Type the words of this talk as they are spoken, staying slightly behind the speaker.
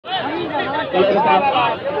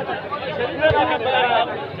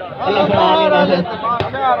Allah Subhanahu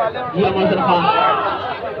जी अमर Khan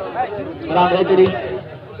Ram ready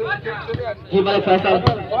जी मलिक फैसल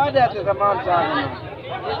बहुत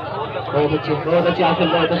अच्छे आसिफ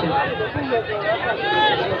बहुत अच्छे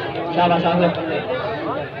शाबाश आसिफ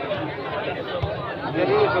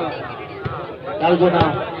चल गोदा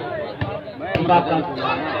इमरान खान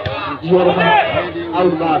जी और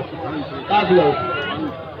आउट बार काफी आउट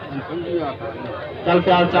चल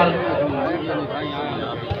प्यार चल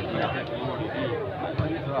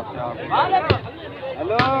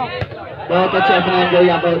हेलो बहुत अच्छे अपने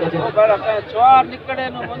जोयिया बहुत अच्छे बड़ा चोर निकले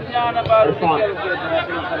नो मुंजिया ना बार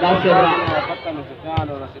nasir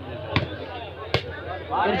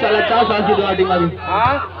इंशाल्लाह 4 साल की दुआ दी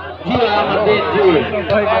हां जी अहमदीन जी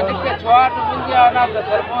के चोर मुंजिया ना तो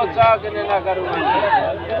धर्मो चा के ना करू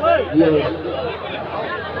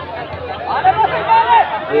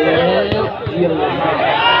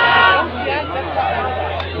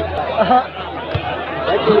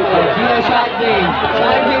जी शायद नहीं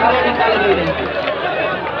रेडी कर रहे हैं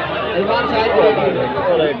इरफान शायद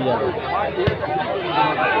रेडी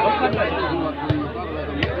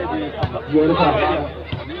जी इरफान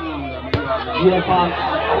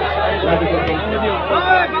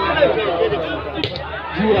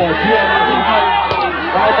जी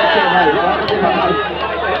बहुत अच्छे भाई बहुत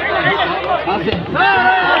अच्छे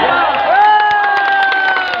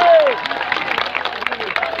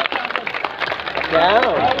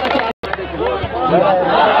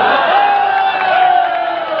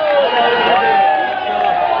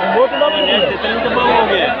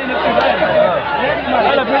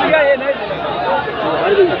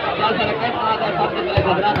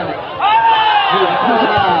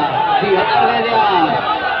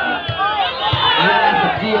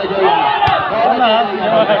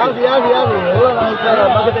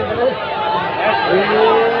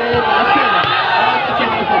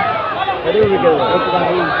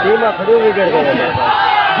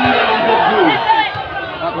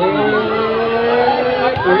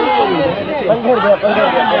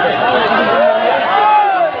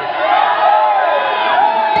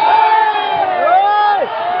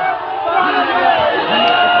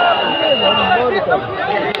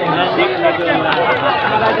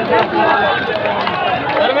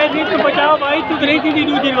भाई आसिफ बचाओ भाई तू रही थी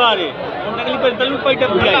दूसरी बार अगली पर तलू पर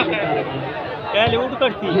टप गई पहले उठ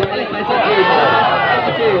करती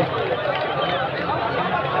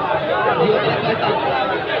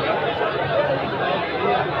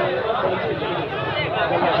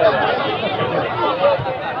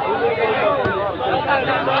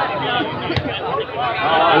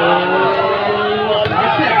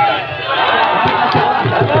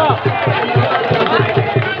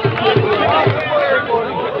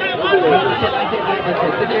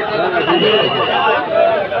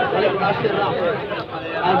nasir rawn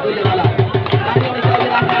वाला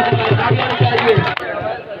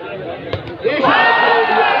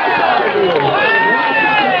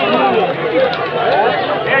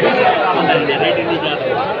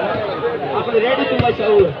अपने रेडी तुम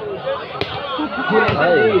मशहूर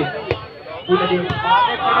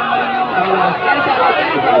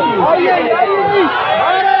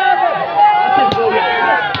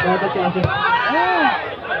बहुत अच्छा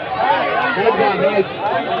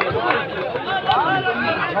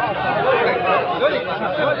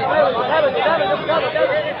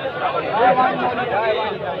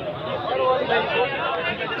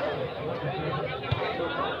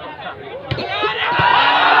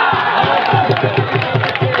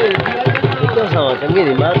चंगी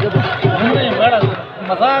नहीं मार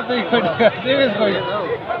मजाक तो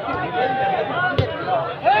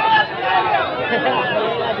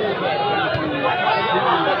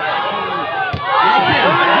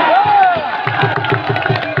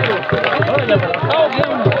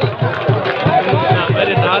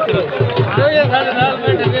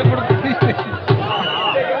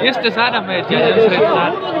este sana me ya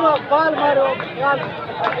bal maro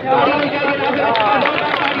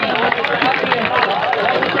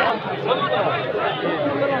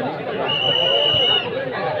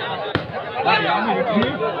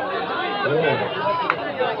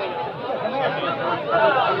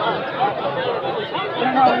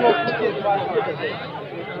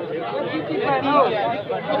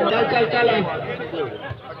चल चल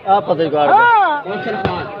आप पता गाड़ बहुत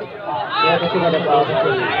अच्छी बात है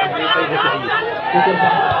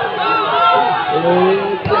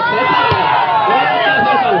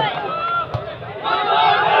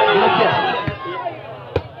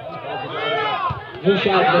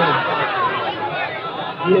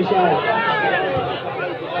ये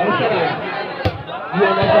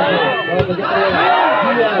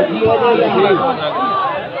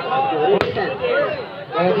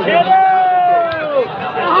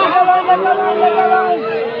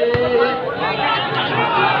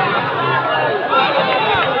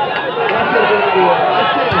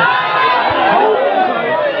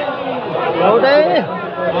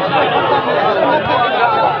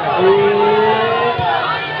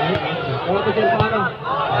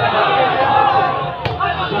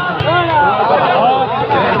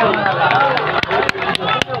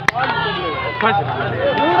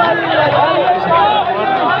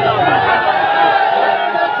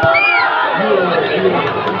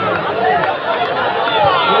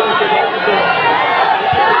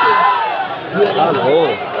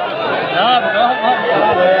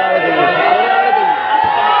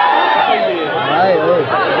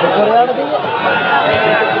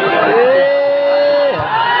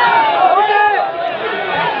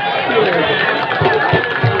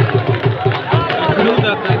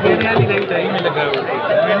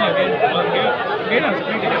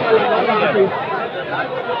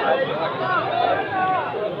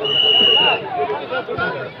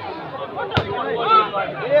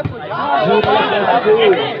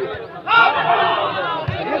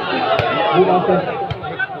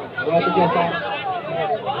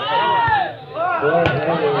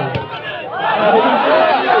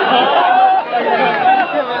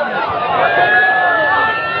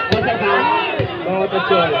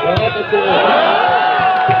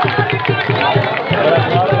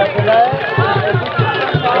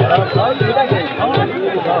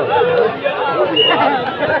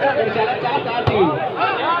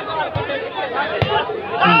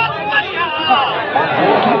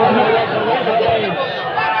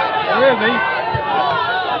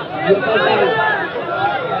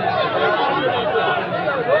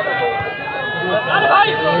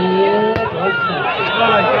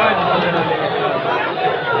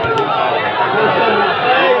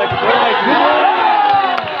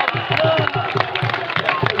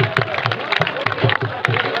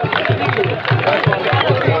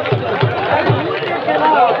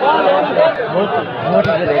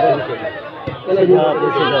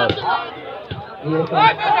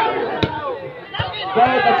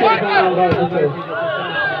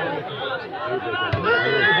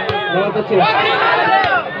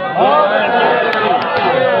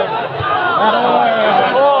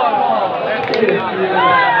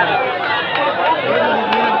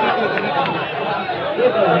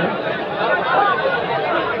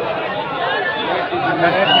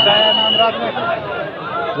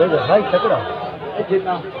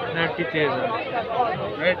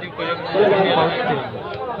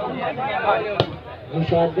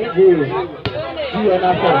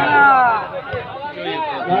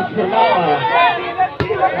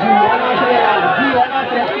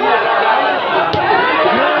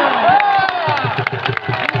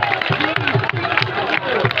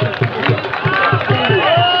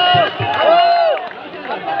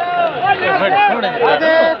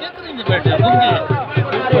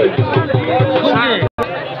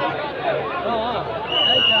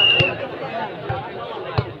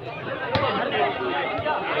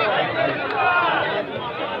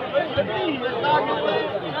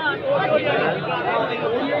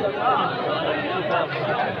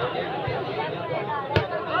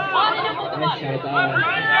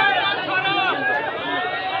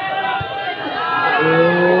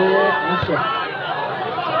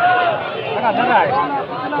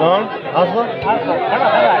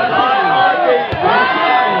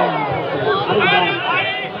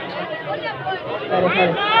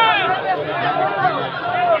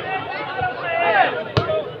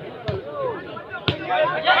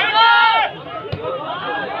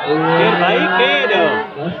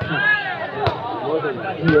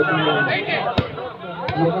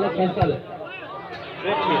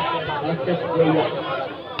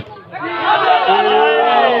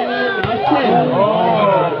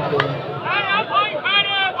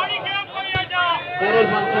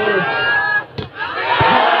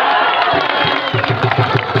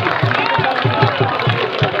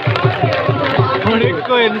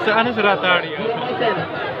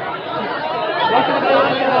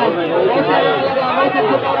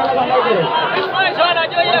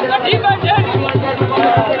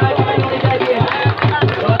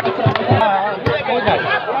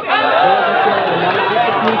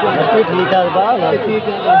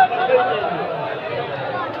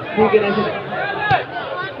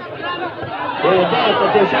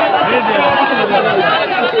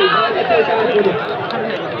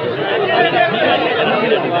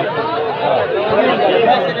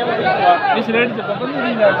इस रेट से पकड़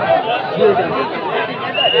नहीं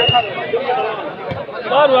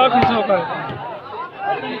बार आखिरी चौका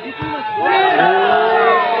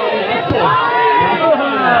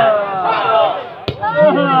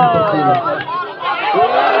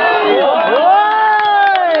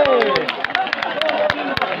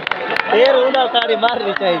ये रूना ताड़ी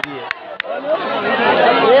मारनी चाहिए,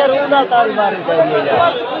 ये रूना ताड़ी मारनी चाहिए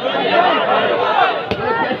यार।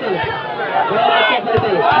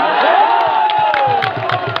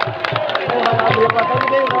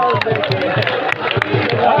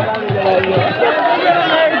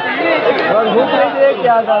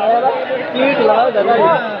 क्या कीट लगा जगह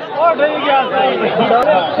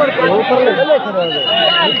ऊपर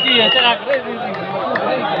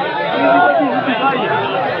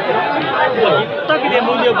तक दे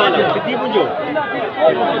मुझे बाला कितनी मुझे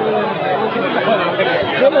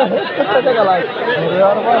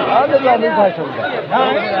यार भाई आज नहीं था सकता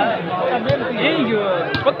यही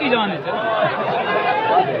पक्की जान है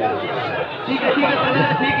ठीक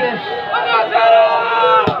है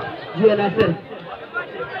जी nasir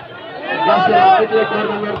कितने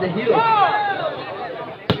टूर्नामेंट द हीरो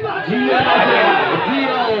जी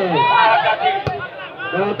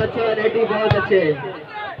बहुत अच्छे रेडी बहुत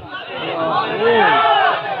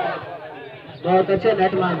अच्छे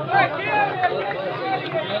नेटमैन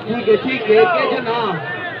ठीक है के जो ना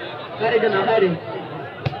करे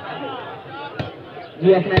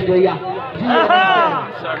जी अपना जोया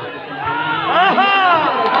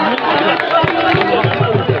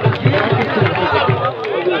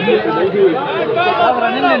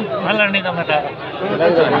नहीं का मटा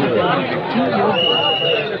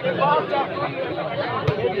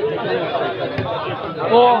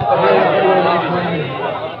ओ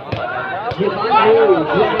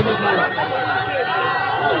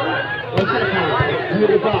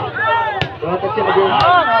बहुत अच्छे लगे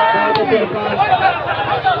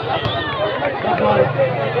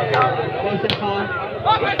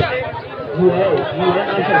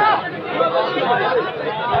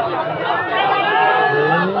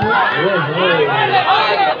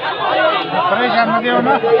परेशान मत हो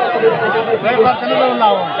ना कोई बात नहीं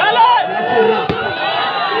लाओ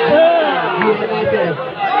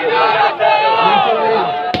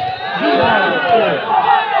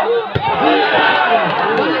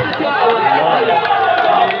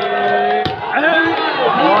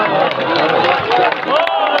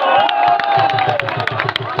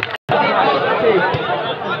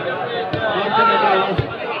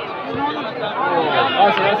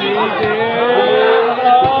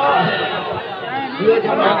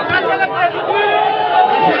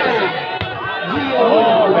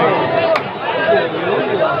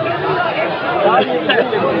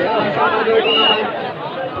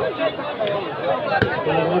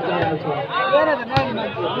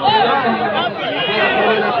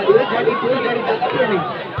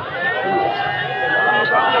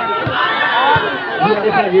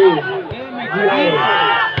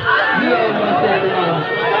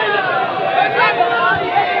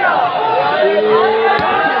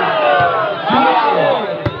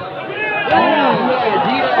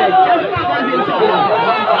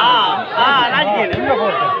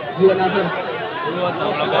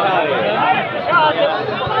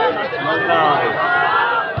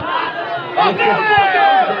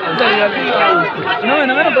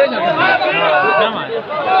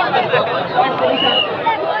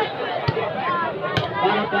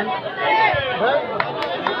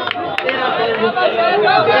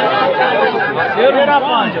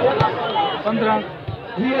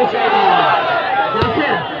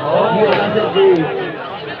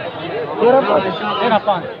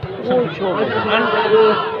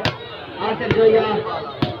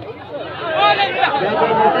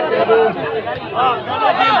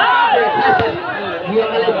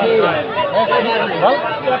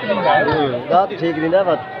ठीक नहीं ना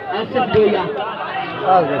बात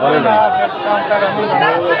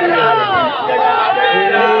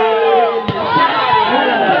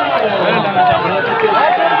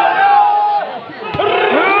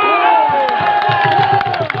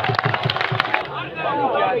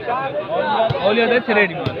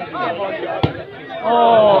रेडी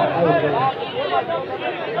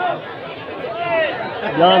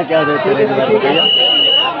जान क्या देते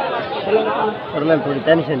थोड़ी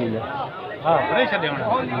टेंशन नहीं है हाँ प्रेशर देना